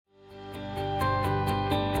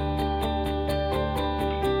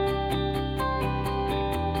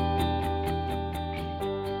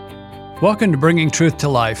Welcome to Bringing Truth to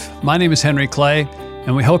Life. My name is Henry Clay,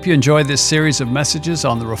 and we hope you enjoy this series of messages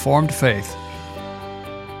on the Reformed faith.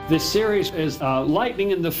 This series is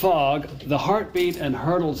Lightning in the Fog, the heartbeat and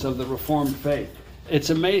hurdles of the Reformed faith.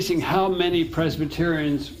 It's amazing how many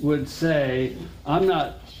Presbyterians would say, I'm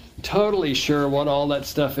not totally sure what all that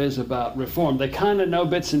stuff is about Reformed. They kind of know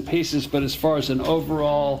bits and pieces, but as far as an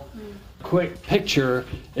overall quick picture,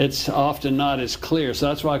 it's often not as clear. So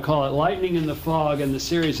that's why I call it Lightning in the Fog, and the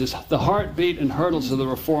series is the heartbeat and hurdles of the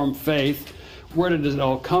Reformed faith. Where did it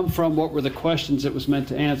all come from? What were the questions it was meant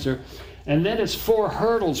to answer? And then it's four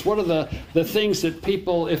hurdles. What are the things that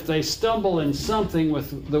people, if they stumble in something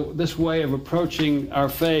with this way of approaching our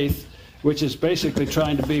faith, which is basically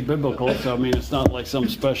trying to be biblical, so I mean it's not like some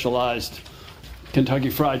specialized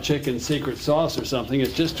Kentucky Fried Chicken secret sauce or something,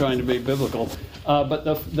 it's just trying to be biblical. But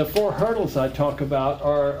the four hurdles I talk about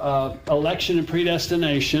are election and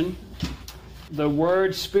predestination, the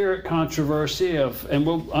word spirit controversy I'm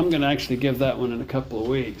going to actually give that one in a couple of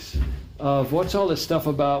weeks, of what's all this stuff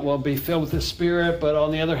about, well, be filled with the Spirit, but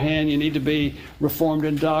on the other hand, you need to be reformed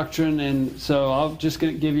in doctrine. And so I'm just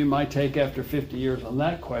going to give you my take after 50 years on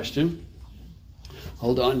that question.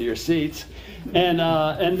 Hold on to your seats. And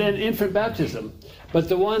then infant baptism. But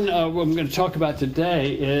the one I'm going to talk about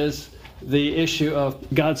today is the issue of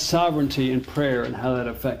God's sovereignty in prayer and how that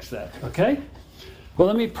affects that. Okay? Well,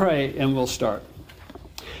 let me pray and we'll start.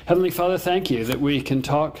 Heavenly Father, thank you that we can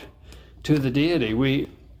talk to the deity. We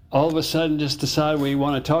all of a sudden just decide we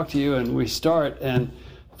want to talk to you, and we start, and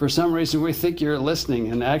for some reason we think you're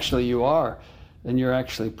listening, and actually you are, and you're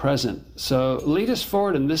actually present. So lead us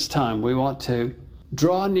forward in this time. We want to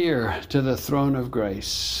draw near to the throne of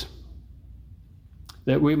grace,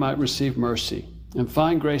 that we might receive mercy and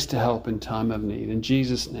find grace to help in time of need. In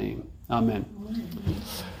Jesus' name, amen.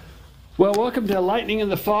 Well, welcome to Lightning in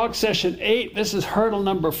the Fog, Session 8. This is hurdle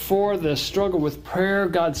number 4, the struggle with prayer,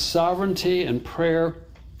 God's sovereignty and prayer.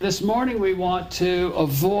 This morning we want to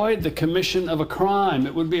avoid the commission of a crime.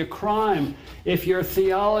 It would be a crime if your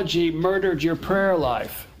theology murdered your prayer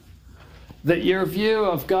life, that your view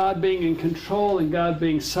of God being in control and God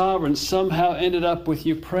being sovereign somehow ended up with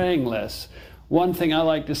you praying less. One thing I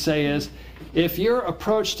like to say is, if your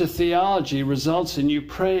approach to theology results in you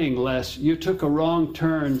praying less, you took a wrong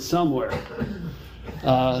turn somewhere.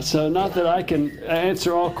 So not that I can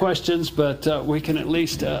answer all questions, but we can at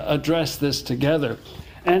least address this together.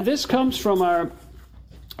 And this comes from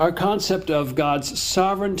our concept of God's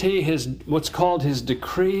sovereignty, what's called his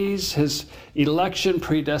decrees, his election,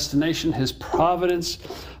 predestination, his providence.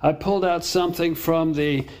 I pulled out something from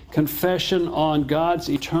the Confession on God's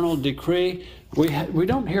eternal decree. We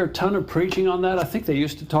don't hear a ton of preaching on that. I think they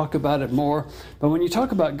used to talk about it more. But when you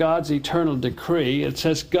talk about God's eternal decree, it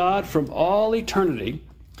says, God from all eternity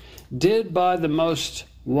did by the most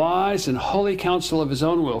wise and holy counsel of his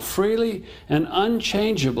own will freely and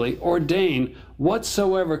unchangeably ordain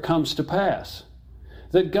whatsoever comes to pass.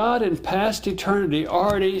 That God in past eternity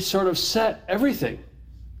already sort of set everything.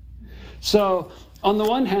 So on the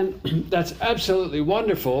one hand, that's absolutely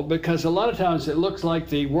wonderful, because a lot of times it looks like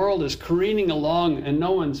the world is careening along and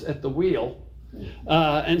no one's at the wheel.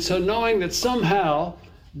 And so knowing that somehow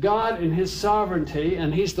God in his sovereignty,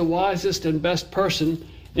 and he's the wisest and best person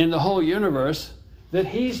in the whole universe, that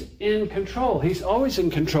he's in control. He's always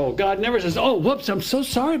in control. God never says, oh, whoops, I'm so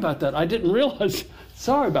sorry about that. I didn't realize.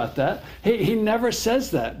 Sorry about that. He never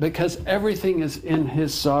says that, because everything is in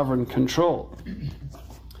his sovereign control.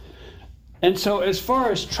 And so as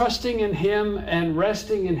far as trusting in him and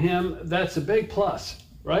resting in him, that's a big plus,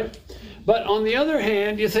 right? But on the other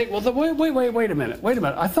hand, you think, well, wait a minute.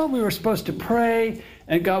 I thought we were supposed to pray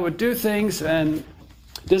and God would do things, and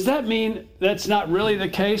does that mean that's not really the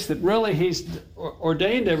case, that really he's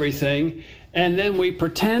ordained everything and then we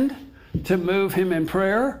pretend to move him in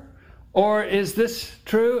prayer? Or is this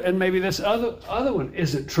true and maybe this other one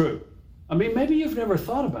isn't true? I mean, maybe you've never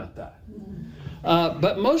thought about that.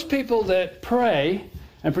 But most people that pray,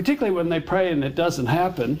 and particularly when they pray and it doesn't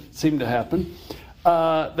seem to happen,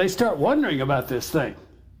 they start wondering about this thing.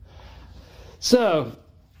 So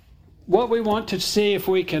what we want to see if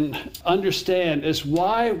we can understand is,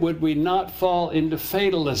 why would we not fall into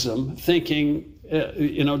fatalism, thinking,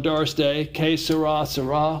 Doris Day, que sera,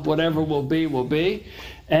 sera, whatever will be, will be.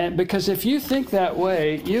 And because if you think that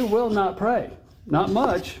way, you will not pray. Not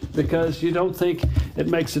much, because you don't think it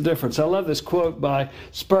makes a difference. I love this quote by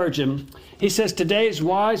Spurgeon. He says, today's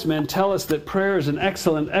wise men tell us that prayer is an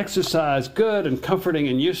excellent exercise, good and comforting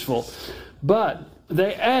and useful. But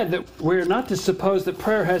they add that we're not to suppose that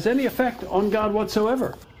prayer has any effect on God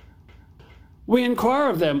whatsoever. We inquire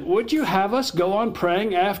of them, would you have us go on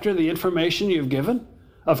praying after the information you've given?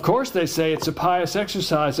 Of course, they say it's a pious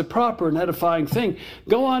exercise, a proper and edifying thing.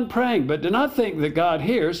 Go on praying, but do not think that God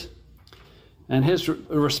hears. And his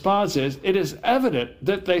response is, it is evident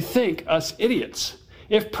that they think us idiots.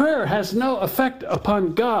 If prayer has no effect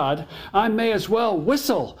upon God, I may as well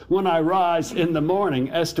whistle when I rise in the morning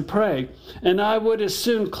as to pray, and I would as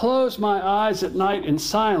soon close my eyes at night in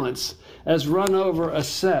silence as run over a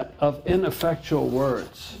set of ineffectual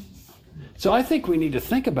words. So I think we need to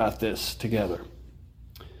think about this together.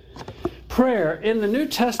 Prayer, in the New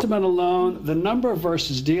Testament alone, the number of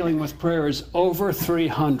verses dealing with prayer is over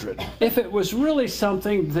 300. If it was really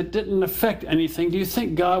something that didn't affect anything, do you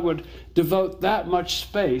think God would devote that much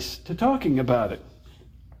space to talking about it?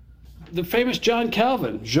 The famous John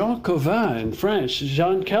Calvin, Jean Calvin in French,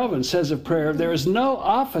 Jean Calvin says of prayer, there is no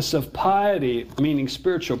office of piety, meaning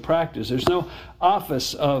spiritual practice. There's no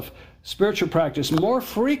office of spiritual practice more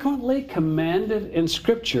frequently commanded in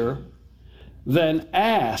Scripture than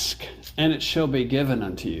ask, and it shall be given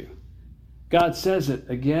unto you. God says it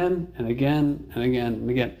again and again and again and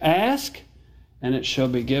again. Ask, and it shall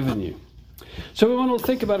be given you. So we want to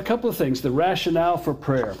think about a couple of things, the rationale for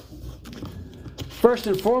prayer. First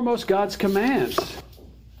and foremost, God's commands.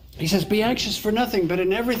 He says, be anxious for nothing, but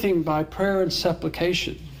in everything by prayer and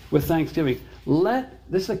supplication with thanksgiving.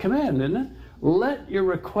 This is a command, isn't it? Let your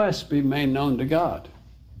requests be made known to God.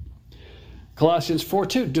 Colossians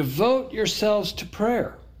 4:2, devote yourselves to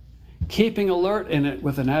prayer, keeping alert in it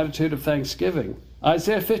with an attitude of thanksgiving.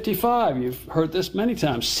 Isaiah 55, you've heard this many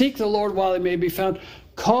times. Seek the Lord while he may be found.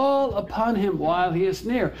 Call upon him while he is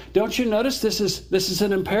near. Don't you notice this is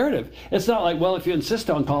an imperative? It's not like, well, if you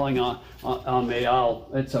insist on calling on me,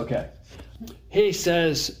 it's okay. He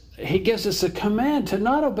says, he gives us a command. To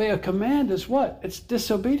not obey a command is what? It's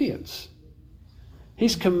disobedience.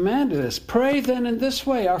 He's commanded us. Pray then in this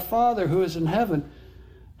way, our Father who is in heaven,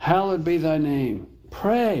 hallowed be thy name.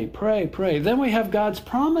 Pray, pray, pray. Then we have God's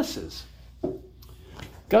promises.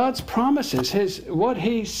 God's promises, what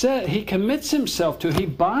he said, he commits himself to, he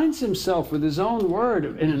binds himself with his own word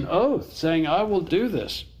in an oath, saying, I will do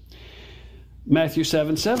this. Matthew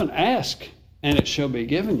 7:7, ask, and it shall be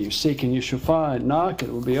given you. Seek, and you shall find. Knock, and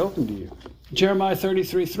it will be opened to you. Jeremiah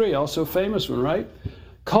 33:3, also a famous one, right?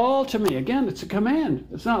 Call to me. Again, it's a command.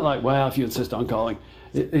 It's not like, well, if you insist on calling.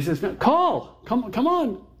 He says, call. Come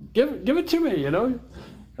on. Give it to me,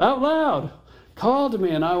 out loud. Call to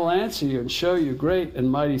me, and I will answer you and show you great and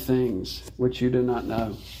mighty things which you do not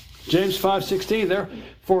know. James 5:16,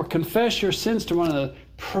 therefore confess your sins to one another.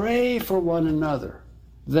 Pray for one another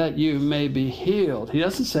that you may be healed. He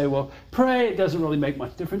doesn't say, well, pray. It doesn't really make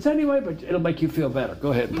much difference anyway, but it'll make you feel better.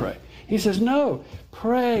 Go ahead and pray. He says, no,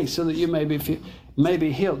 pray so that you may be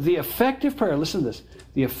healed. The effective prayer, listen to this,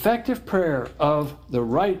 the effective prayer of a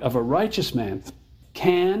righteous man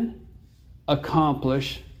can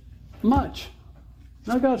accomplish much.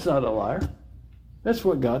 Now, God's not a liar. That's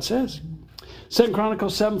what God says. 2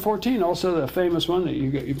 Chronicles 7:14, also the famous one that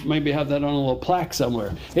you maybe have that on a little plaque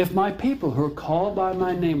somewhere. If my people who are called by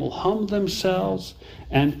my name will humble themselves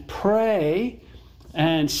and pray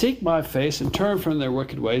and seek my face and turn from their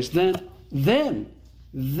wicked ways, then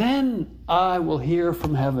I will hear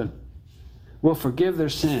from heaven, will forgive their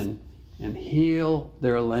sin and heal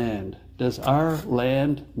their land. Does our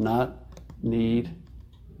land not need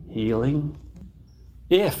healing?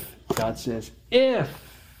 If, God says, if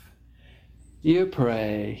you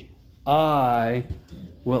pray, I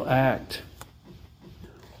will act.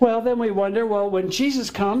 Well, then we wonder, when Jesus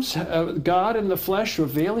comes, God in the flesh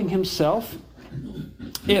revealing himself,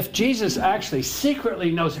 if Jesus actually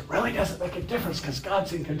secretly knows it really doesn't make a difference because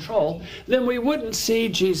God's in control, then we wouldn't see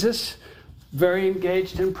Jesus very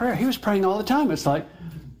engaged in prayer. He was praying all the time. It's like,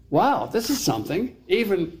 wow, this is something.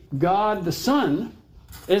 Even God the Son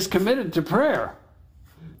is committed to prayer.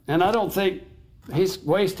 And I don't think he's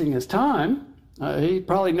wasting his time. He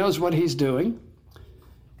probably knows what he's doing.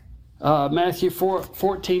 Matthew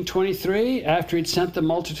 14:23, after he'd sent the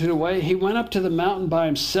multitude away, he went up to the mountain by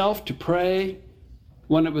himself to pray.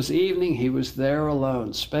 When it was evening, he was there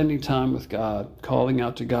alone, spending time with God, calling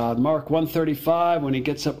out to God. Mark 1:35, when he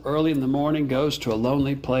gets up early in the morning, goes to a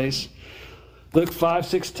lonely place. Luke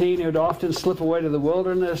 5:16, he would often slip away to the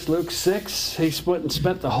wilderness. Luke 6, he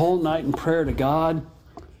spent the whole night in prayer to God.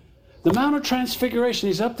 The Mount of Transfiguration,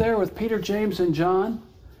 he's up there with Peter, James, and John.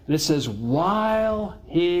 And it says, while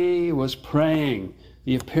he was praying,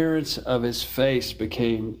 the appearance of his face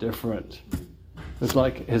became different. It was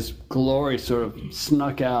like his glory sort of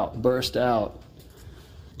snuck out, burst out.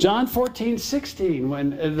 John 14:16,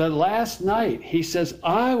 when the last night, he says,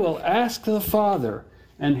 I will ask the Father,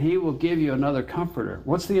 and he will give you another comforter.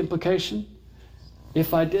 What's the implication?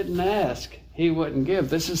 If I didn't ask, he wouldn't give.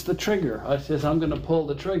 This is the trigger. I says, I'm going to pull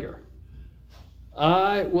the trigger.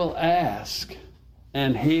 I will ask,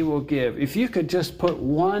 and he will give. If you could just put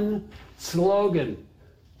one slogan,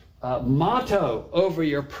 motto over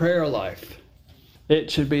your prayer life,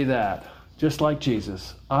 it should be that. Just like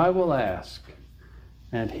Jesus, I will ask,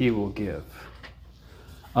 and he will give.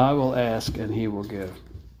 I will ask, and he will give.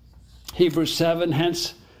 Hebrews 7,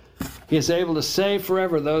 hence, he is able to save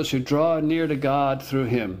forever those who draw near to God through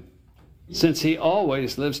him, since he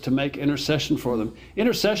always lives to make intercession for them.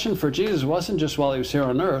 Intercession for Jesus wasn't just while he was here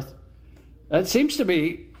on earth. That seems to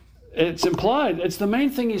be, it's implied, it's the main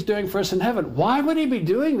thing he's doing for us in heaven. Why would he be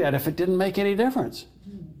doing that if it didn't make any difference?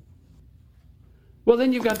 Well,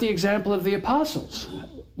 then you've got the example of the apostles.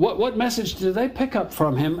 What message did they pick up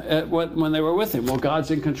from him when they were with him? Well,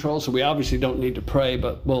 God's in control, so we obviously don't need to pray,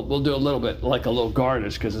 but we'll do a little bit like a little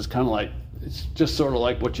garnish, because it's kind of like, it's just sort of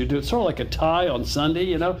like what you do. It's sort of like a tie on Sunday,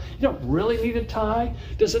 you know. You don't really need a tie.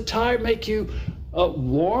 Does a tie make you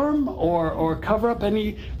warm or cover up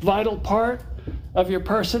any vital part of your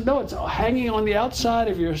person? No, it's hanging on the outside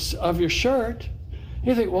of your shirt.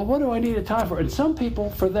 You think, well, what do I need a tie for? And some people,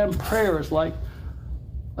 for them, prayer is like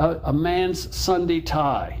a man's Sunday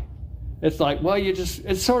tie. It's like, well,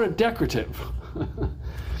 it's sort of decorative.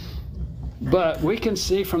 But we can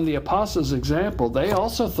see from the apostles' example, they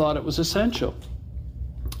also thought it was essential.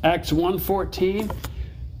 Acts 1:14,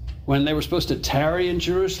 when they were supposed to tarry in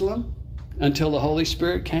Jerusalem until the Holy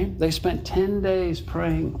Spirit came, they spent 10 days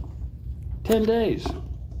praying. 10 days.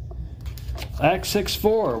 Acts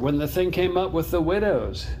 6:4, when the thing came up with the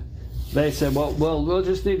widows, they said, well, we'll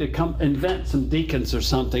just need to come invent some deacons or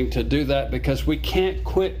something to do that, because we can't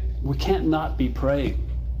quit. We can't not be praying.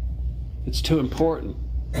 It's too important.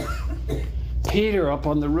 Peter up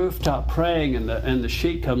on the rooftop praying, and the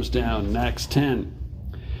sheet comes down in Acts 10.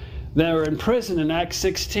 They were in prison in Acts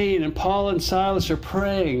 16, and Paul and Silas are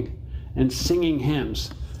praying and singing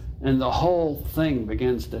hymns, and the whole thing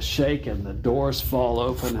begins to shake, and the doors fall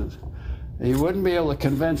open, and you wouldn't be able to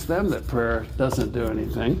convince them that prayer doesn't do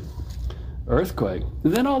anything. Earthquake.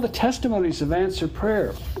 And then all the testimonies of answered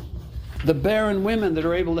prayer. The barren women that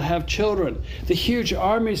are able to have children, the huge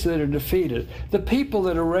armies that are defeated, the people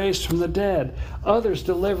that are raised from the dead, others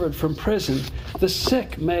delivered from prison, the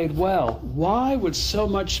sick made well. Why would so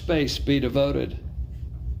much space be devoted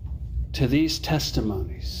to these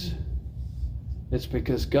testimonies? It's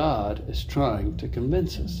because God is trying to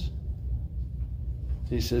convince us.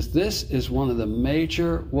 He says this is one of the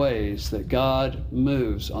major ways that God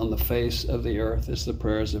moves on the face of the earth, is the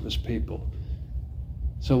prayers of his people.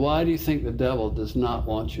 So why do you think the devil does not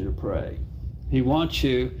want you to pray? He wants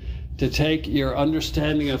you to take your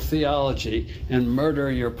understanding of theology and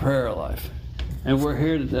murder your prayer life. And we're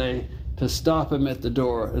here today to stop him at the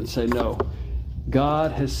door and say, no,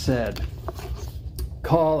 God has said,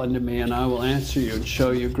 call unto me and I will answer you and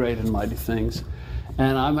show you great and mighty things.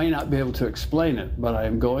 And I may not be able to explain it, but I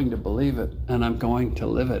am going to believe it and I'm going to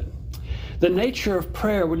live it. The nature of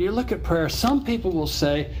prayer, when you look at prayer, some people will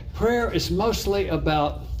say prayer is mostly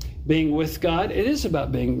about being with God. It is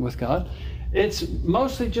about being with God. It's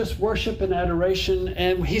mostly just worship and adoration,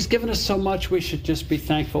 and he's given us so much we should just be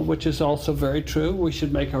thankful, which is also very true. We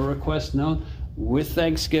should make our request known with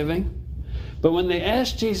thanksgiving. But when they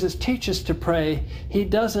ask Jesus, teach us to pray, he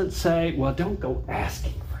doesn't say, well, don't go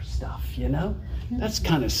asking for stuff, you know? That's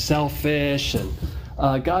kind of selfish,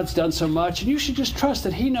 and God's done so much, and you should just trust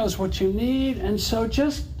that he knows what you need, and so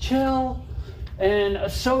just chill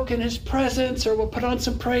and soak in his presence, or we'll put on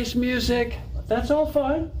some praise music. That's all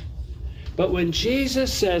fine. But when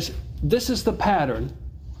Jesus says, this is the pattern,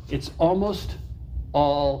 it's almost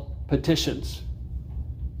all petitions.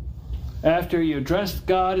 After you address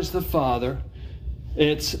God as the Father,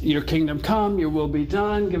 it's your kingdom come, your will be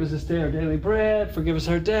done, give us this day our daily bread, forgive us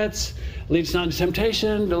our debts, lead us not into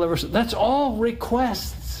temptation, deliver us. That's all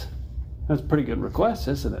requests. That's a pretty good request,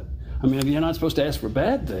 isn't it? I mean, you're not supposed to ask for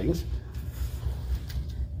bad things.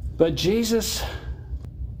 But Jesus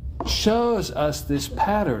shows us this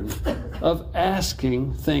pattern of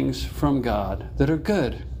asking things from God that are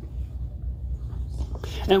good.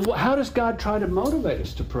 And how does God try to motivate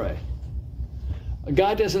us to pray?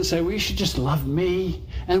 God doesn't say, well, you should just love me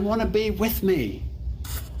and want to be with me.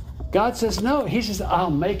 God says, no. He says,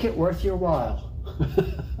 I'll make it worth your while.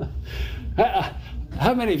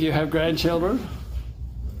 How many of you have grandchildren?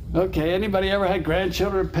 Okay, anybody ever had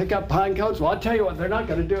grandchildren pick up pine cones? Well, I'll tell you what, they're not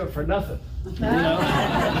going to do it for nothing. You know?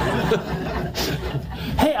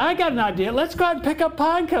 Hey, I got an idea. Let's go out and pick up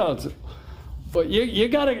pine cones. But you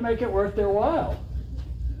got to make it worth their while.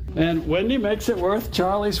 And Wendy makes it worth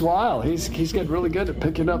Charlie's while. He's getting really good at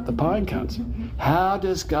picking up the pine cones. How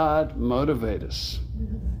does God motivate us?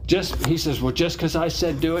 He says, well, just because I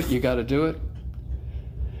said do it, you got to do it?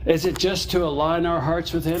 Is it just to align our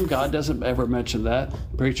hearts with Him? God doesn't ever mention that.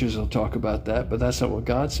 Preachers will talk about that, but that's not what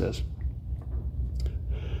God says.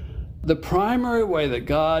 The primary way that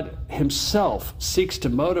God Himself seeks to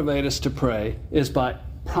motivate us to pray is by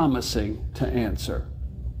promising to answer.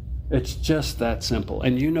 It's just that simple.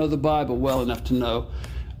 And you know the Bible well enough to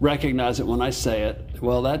recognize it when I say it.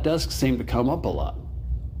 Well, that does seem to come up a lot.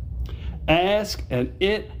 Ask and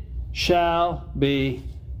it shall be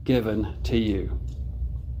given to you.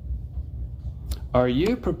 Are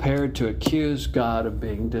you prepared to accuse God of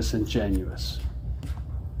being disingenuous?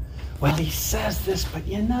 Well, He says this, but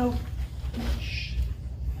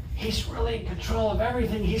He's really in control of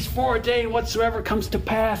everything. He's foreordained whatsoever comes to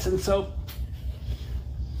pass. And so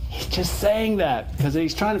He's just saying that because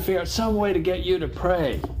He's trying to figure out some way to get you to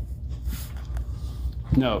pray.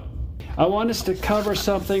 No. I want us to cover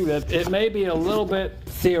something that it may be a little bit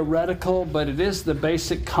theoretical, but it is the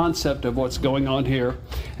basic concept of what's going on here.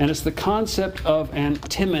 And it's the concept of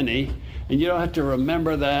antimony. And you don't have to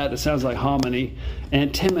remember that. It sounds like hominy.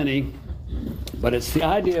 Antimony. But it's the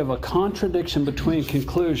idea of a contradiction between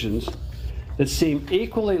conclusions that seem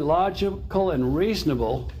equally logical and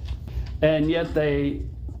reasonable, and yet they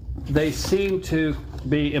seem to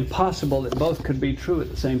be impossible that both could be true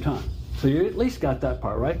at the same time. So you at least got that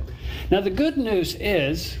part, right? Now the good news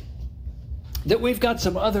is that we've got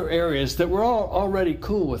some other areas that we're all already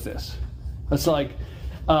cool with this. It's like,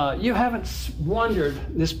 you haven't wondered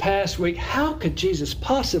this past week, how could Jesus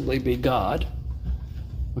possibly be God?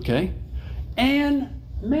 Okay? And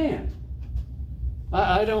man.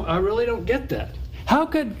 I really don't get that. How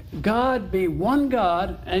could God be one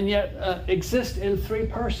God and yet exist in three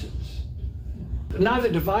persons?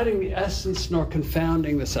 Neither dividing the essence nor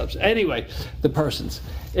confounding the substance. Anyway, the persons.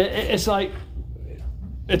 It's like,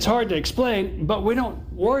 it's hard to explain, but we don't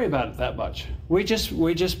worry about it that much. We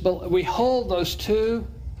hold those two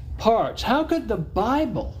parts. How could this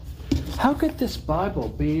Bible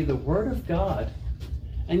be the Word of God,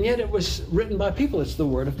 and yet it was written by people? It's the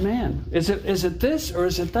Word of man. Is it this or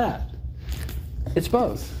is it that? It's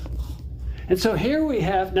both. And so here we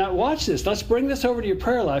have, now watch this. Let's bring this over to your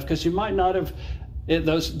prayer life, because you might not have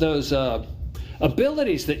those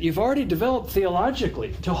abilities that you've already developed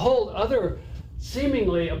theologically to hold other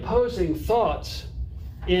seemingly opposing thoughts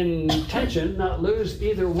in tension, not lose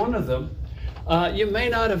either one of them. You may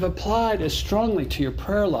not have applied as strongly to your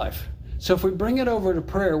prayer life. So if we bring it over to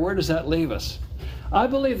prayer, where does that leave us? I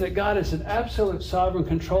believe that God is in absolute sovereign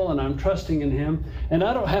control, and I'm trusting in Him, and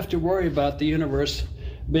I don't have to worry about the universe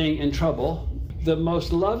being in trouble. The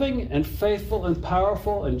most loving and faithful and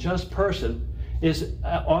powerful and just person is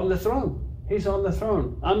on the throne. He's on the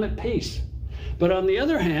throne. I'm at peace. But on the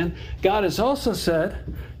other hand, God has also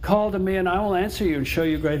said, call to me and I will answer you and show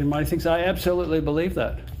you great and mighty things. I absolutely believe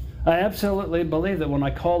that. I absolutely believe that when I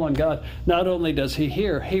call on God, not only does He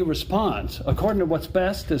hear, He responds. According to what's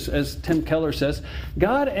best, as Tim Keller says,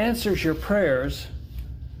 God answers your prayers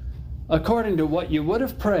according to what you would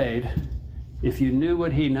have prayed if you knew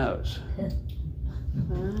what He knows.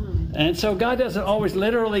 And so God doesn't always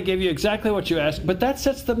literally give you exactly what you ask, but that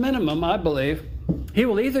sets the minimum, I believe. He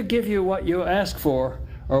will either give you what you ask for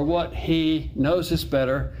or what He knows is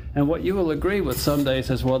better, and what you will agree with someday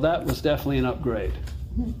says, well, that was definitely an upgrade.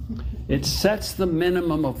 It sets the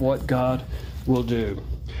minimum of what God will do.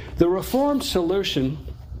 The Reformed solution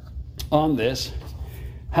on this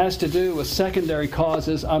has to do with secondary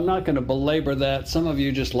causes. I'm not going to belabor that. Some of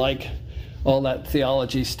you just like all that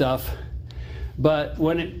theology stuff. But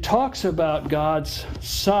when it talks about God's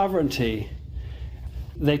sovereignty,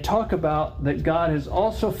 they talk about that God has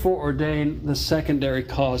also foreordained the secondary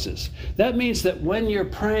causes. That means that when you're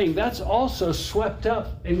praying, that's also swept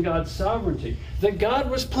up in God's sovereignty. That God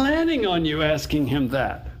was planning on you asking Him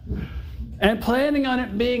that. And planning on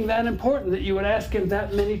it being that important that you would ask Him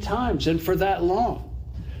that many times and for that long.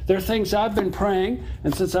 There are things I've been praying,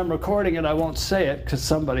 and since I'm recording it, I won't say it because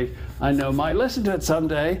somebody I know might listen to it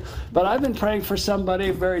someday, but I've been praying for somebody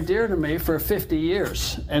very dear to me for 50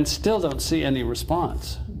 years and still don't see any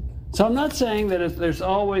response. So I'm not saying that if there's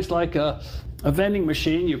always like a vending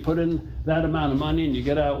machine, you put in that amount of money and you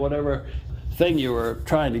get out whatever thing you were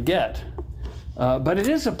trying to get. But it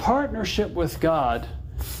is a partnership with God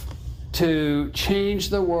to change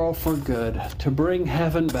the world for good, to bring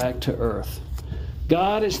heaven back to earth.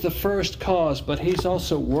 God is the first cause, but He's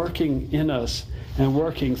also working in us and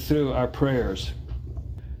working through our prayers.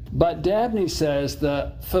 But Dabney says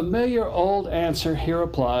the familiar old answer here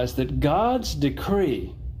applies, that God's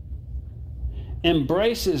decree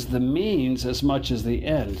embraces the means as much as the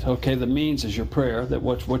end. Okay, the means is your prayer, that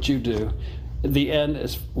what you do. The end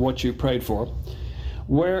is what you prayed for.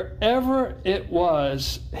 Wherever it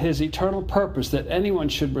was his eternal purpose that anyone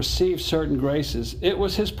should receive certain graces, it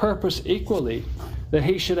was his purpose equally that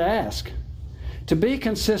he should ask. To be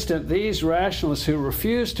consistent, these rationalists who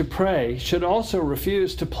refuse to pray should also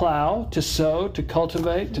refuse to plow, to sow, to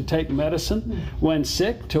cultivate, to take medicine when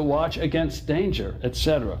sick, to watch against danger,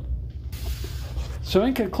 etc. So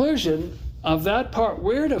in conclusion of that part,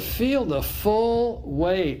 we're to feel the full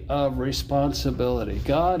weight of responsibility.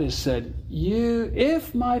 God has said,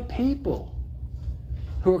 if my people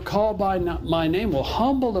who are called by my name will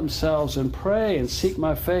humble themselves and pray and seek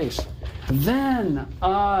my face, then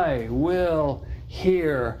I will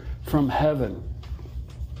hear from heaven.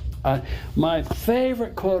 My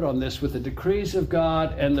favorite quote on this, with the decrees of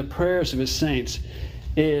God and the prayers of his saints,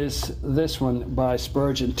 is this one by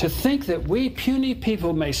Spurgeon. To think that we puny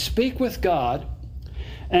people may speak with God,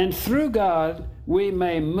 and through God we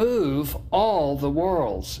may move all the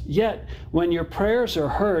worlds. Yet when your prayers are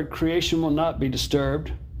heard, creation will not be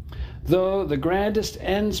disturbed. Though the grandest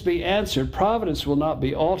ends be answered, providence will not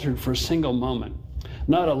be altered for a single moment.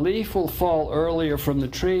 Not a leaf will fall earlier from the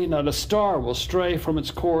tree, not a star will stray from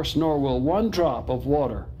its course, nor will one drop of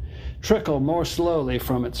water trickle more slowly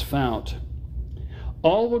from its fount.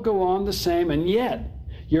 All will go on the same, and yet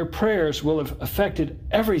your prayers will have affected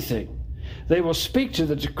everything. They will speak to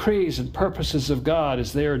the decrees and purposes of God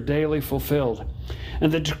as they are daily fulfilled.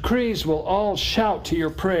 And the decrees will all shout to your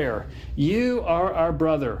prayer, you are our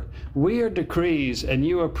brother. We are decrees, and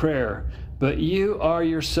you are prayer, but you are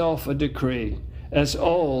yourself a decree, as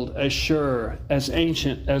old, as sure, as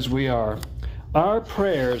ancient as we are. Our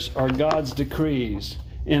prayers are God's decrees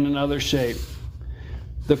in another shape.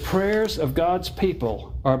 The prayers of God's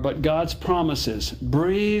people are but God's promises,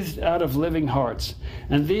 breathed out of living hearts.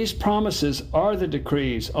 And these promises are the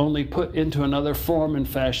decrees, only put into another form and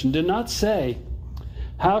fashion. Do not say,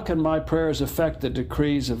 how can my prayers affect the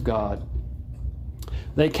decrees of God?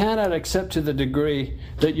 They cannot, except to the degree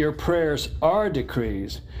that your prayers are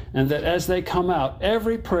decrees, and that as they come out,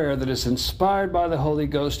 every prayer that is inspired by the Holy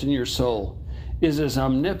Ghost in your soul is as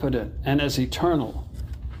omnipotent and as eternal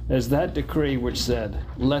as that decree which said,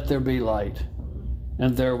 let there be light,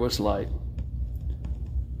 and there was light.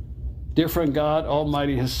 Dear friend, God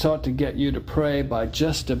Almighty has sought to get you to pray by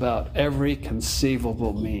just about every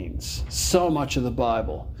conceivable means. So much of the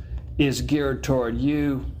Bible is geared toward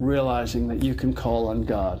you realizing that you can call on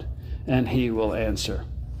God and he will answer.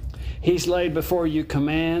 He's laid before you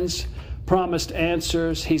commands, promised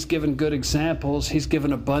answers. He's given good examples. He's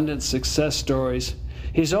given abundant success stories.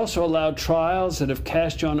 He's also allowed trials that have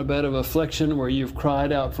cast you on a bed of affliction where you've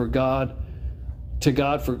cried out for God, to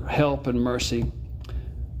God for help and mercy.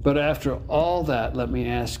 But after all that, let me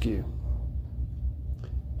ask you,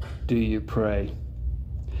 do you pray?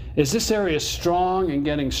 Is this area strong and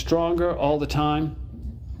getting stronger all the time?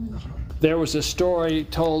 There was a story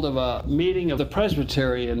told of a meeting of the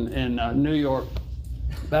Presbytery in New York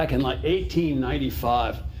back in like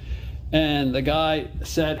 1895. And the guy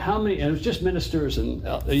said, and it was just ministers and,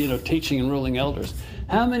 teaching and ruling elders.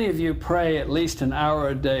 How many of you pray at least an hour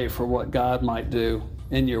a day for what God might do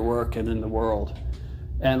in your work and in the world?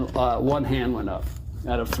 And one hand went up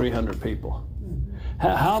out of 300 people.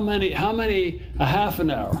 How many, a half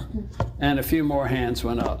an hour? And a few more hands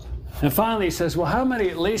went up. And finally he says, well, how many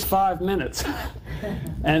at least 5 minutes?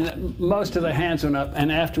 And most of the hands went up.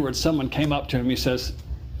 And afterwards someone came up to him, he says,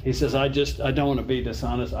 I don't want to be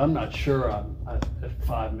dishonest. I'm not sure I'm at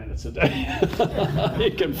 5 minutes a day. He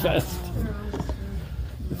confessed.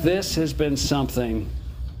 This has been something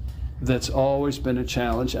that's always been a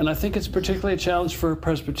challenge, and I think it's particularly a challenge for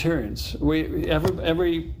Presbyterians.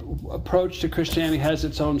 Every approach to Christianity has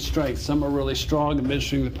its own strengths. Some are really strong in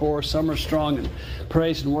ministering to the poor, some are strong in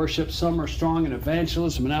praise and worship, some are strong in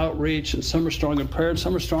evangelism and outreach, and some are strong in prayer, and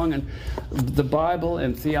some are strong in the Bible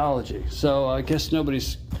and theology. So I guess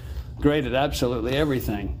nobody's great at absolutely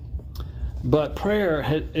everything. But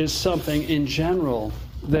prayer is something in general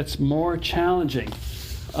that's more challenging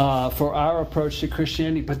for our approach to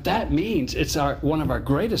Christianity, but that means it's one of our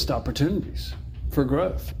greatest opportunities for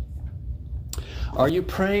growth. Are you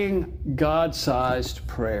praying God-sized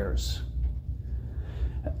prayers?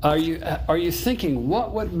 Are you thinking,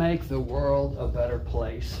 what would make the world a better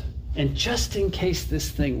place? And just in case this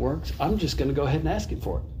thing works, I'm just going to go ahead and ask him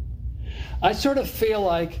for it. I sort of feel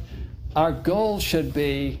like our goal should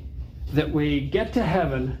be that we get to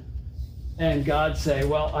heaven and God say,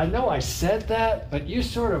 well, I know I said that, but you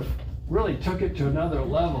sort of really took it to another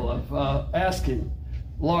level of asking,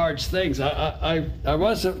 large things. I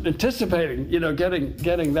wasn't anticipating,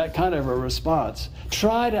 getting that kind of a response.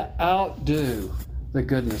 Try to outdo the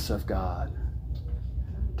goodness of God,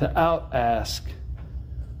 to out-ask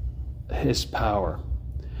His power.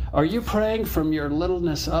 Are you praying from your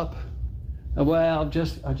littleness up? Well,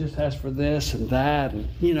 I just ask for this and that, and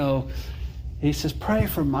He says, pray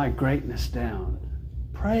from my greatness down.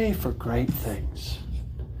 Pray for great things.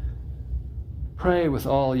 Pray with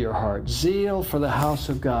all your heart. Zeal for the house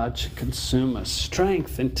of God should consume us.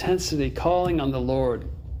 Strength, intensity, calling on the Lord.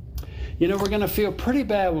 We're going to feel pretty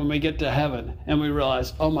bad when we get to heaven and we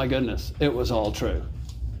realize, oh my goodness, it was all true.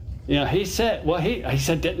 He said, he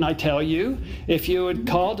said, didn't I tell you if you would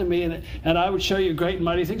call to me and I would show you great and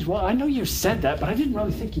mighty things? Well, I know you said that, but I didn't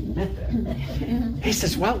really think you meant that. He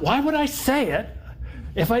says, well, why would I say it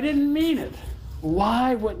if I didn't mean it?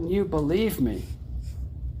 Why wouldn't you believe me?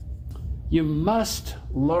 You must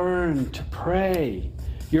learn to pray.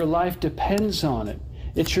 Your life depends on it.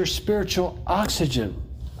 It's your spiritual oxygen.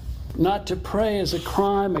 Not to pray is a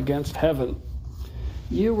crime against heaven.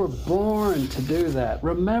 You were born to do that.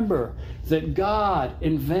 Remember that God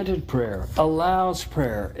invented prayer, allows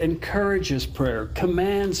prayer, encourages prayer,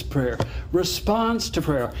 commands prayer, responds to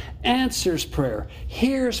prayer, answers prayer,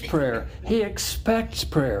 hears prayer. He expects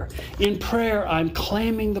prayer. In prayer, I'm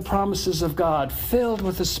claiming the promises of God, filled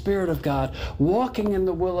with the Spirit of God, walking in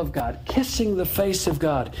the will of God, kissing the face of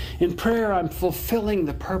God. In prayer, I'm fulfilling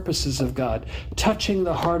the purposes of God, touching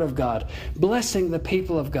the heart of God, blessing the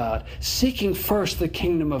people of God, seeking first the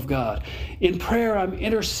kingdom of God. In prayer, I'm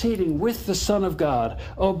interceding with the Son of God,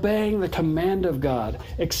 obeying the command of God,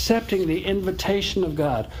 accepting the invitation of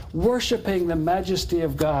God, worshiping the majesty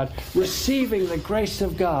of God, receiving the grace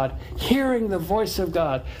of God, hearing the voice of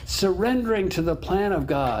God, surrendering to the plan of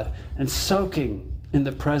God, and soaking in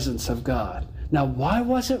the presence of God. Now, why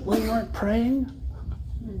was it we weren't praying?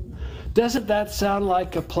 Doesn't that sound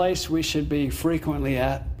like a place we should be frequently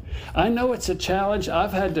at? I know it's a challenge.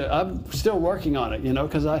 I'm still working on it,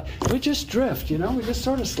 because we just drift, we just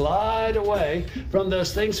sort of slide away from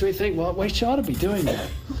those things we think, well, we ought to be doing that.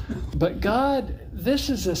 But God, this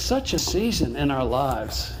is such a season in our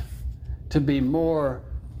lives to be more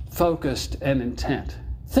focused and intent.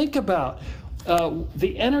 Think about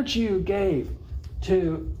the energy you gave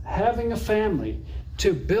to having a family,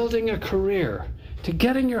 to building a career, to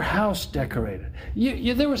getting your house decorated.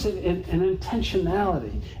 There was an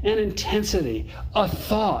intentionality, an intensity, a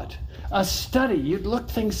thought, a study. You'd look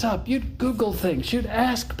things up. You'd Google things. You'd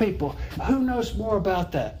ask people, who knows more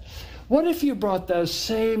about that? What if you brought those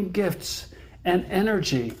same gifts and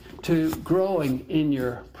energy to growing in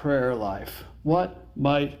your prayer life? What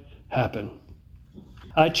might happen?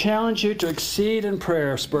 I challenge you to exceed in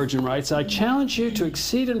prayer, Spurgeon writes. I challenge you to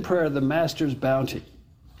exceed in prayer the Master's bounty.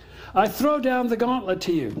 I throw down the gauntlet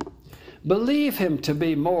to you. Believe him to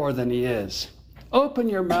be more than he is. Open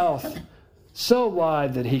your mouth so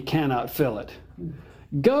wide that he cannot fill it.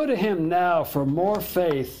 Go to him now for more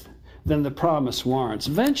faith than the promise warrants.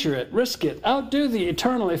 Venture it, risk it, outdo the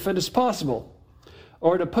eternal if it is possible.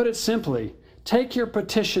 Or to put it simply, take your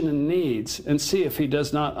petition and needs and see if he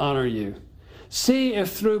does not honor you. See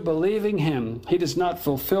if through believing him he does not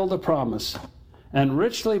fulfill the promise and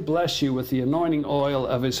richly bless you with the anointing oil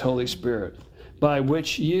of his Holy Spirit, by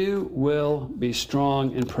which you will be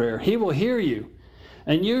strong in prayer. He will hear you,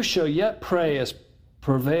 and you shall yet pray as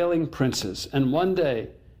prevailing princes, and one day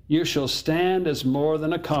you shall stand as more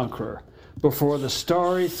than a conqueror before the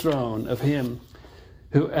starry throne of him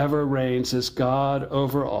who ever reigns as God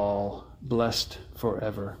over all, blessed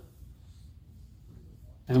forever.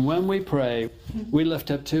 And when we pray, we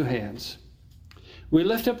lift up two hands. We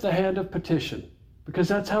lift up the hand of petition, because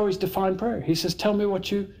that's how he's defined prayer. He says, tell me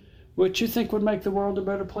what you think would make the world a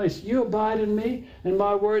better place. You abide in me, and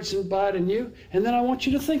my words abide in you, and then I want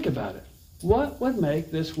you to think about it. What would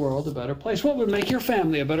make this world a better place? What would make your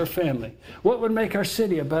family a better family? What would make our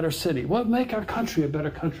city a better city? What would make our country a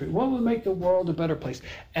better country? What would make the world a better place?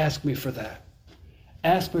 Ask me for that.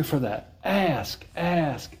 Ask me for that. Ask,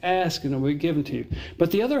 and it will be given to you.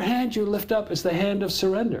 But the other hand you lift up is the hand of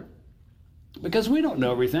surrender. Because we don't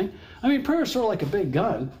know everything. I mean, prayer is sort of like a big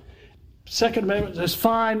gun. Second Amendment is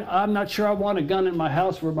fine. I'm not sure I want a gun in my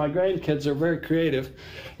house where my grandkids are very creative.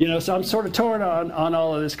 So I'm sort of torn on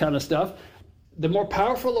all of this kind of stuff. The more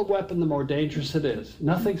powerful a weapon, the more dangerous it is.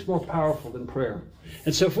 Nothing's more powerful than prayer.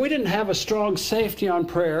 And so if we didn't have a strong safety on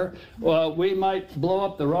prayer, well, we might blow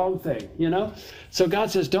up the wrong thing, So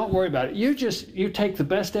God says, don't worry about it. You take the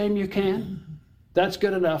best aim you can. That's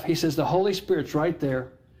good enough. He says, the Holy Spirit's right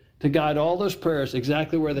there. to guide all those prayers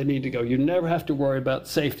exactly where they need to go. You never have to worry about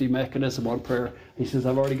safety mechanism on prayer. He says,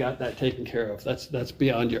 I've already got that taken care of. That's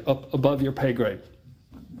beyond your, up above your pay grade.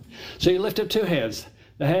 So you lift up two hands.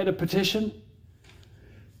 The hand of petition,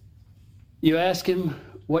 you ask him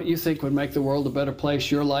what you think would make the world a better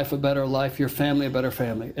place, your life a better life, your family a better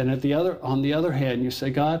family. And on the other hand, you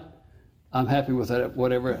say, God, I'm happy with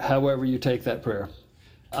it, however you take that prayer.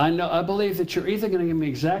 I believe that you're either going to give me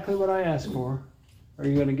exactly what I ask for, or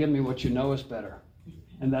you're going to give me what you know is better.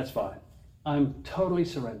 And that's fine. I'm totally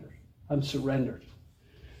surrendered. I'm surrendered.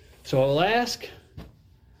 So I'll ask,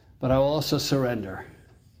 but I will also surrender.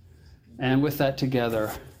 And with that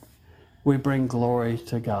together, we bring glory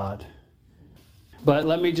to God. But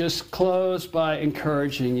let me just close by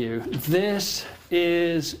encouraging you. This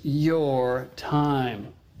is your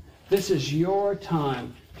time. This is your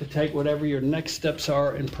time to take whatever your next steps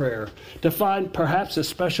are in prayer, to find perhaps a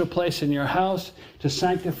special place in your house, to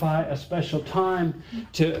sanctify a special time,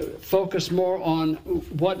 to focus more on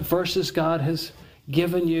what verses God has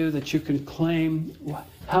given you that you can claim,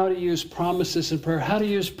 how to use promises in prayer, how to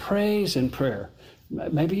use praise in prayer.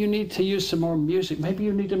 Maybe you need to use some more music. Maybe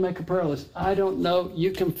you need to make a prayer list. I don't know.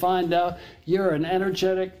 You can find out. You're an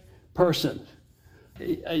energetic person.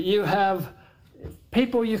 You have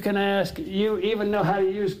people you can ask. You even know how to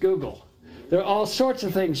use Google. There are all sorts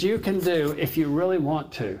of things you can do if you really want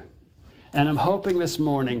to. And I'm hoping this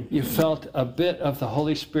morning you felt a bit of the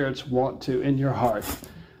Holy Spirit's want to in your heart,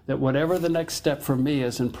 that whatever the next step for me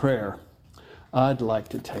is in prayer, I'd like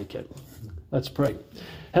to take it. Let's pray.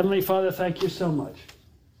 Heavenly Father, thank you so much.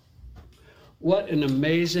 What an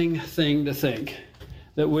amazing thing to think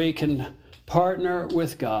that we can partner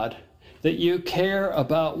with God, that you care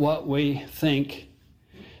about what we think,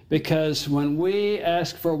 because when we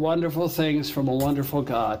ask for wonderful things from a wonderful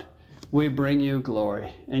God, we bring you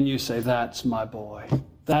glory, and you say, that's my boy,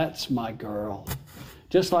 that's my girl.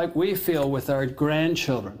 Just like we feel with our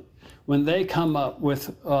grandchildren, when they come up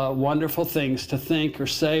with wonderful things to think or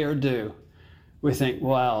say or do, we think,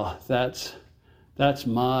 wow, that's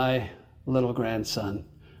my little grandson,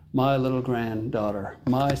 my little granddaughter,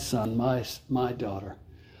 my son, my daughter.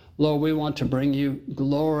 Lord, we want to bring you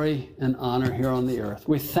glory and honor here on the earth.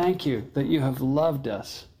 We thank you that you have loved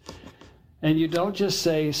us. And you don't just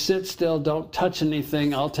say, sit still, don't touch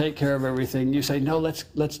anything, I'll take care of everything. You say, no, let's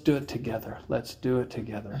do it together. Let's do it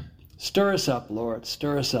together. Stir us up, Lord,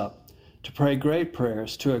 stir us up to pray great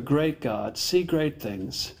prayers to a great God, see great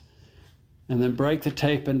things, and then break the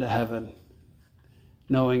tape into heaven,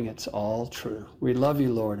 knowing it's all true. We love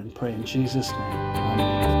you, Lord, and pray in Jesus' name.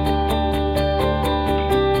 Amen.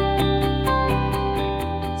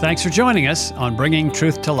 Thanks for joining us on Bringing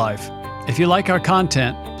Truth to Life. If you like our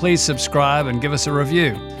content, please subscribe and give us a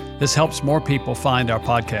review. This helps more people find our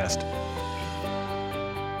podcast.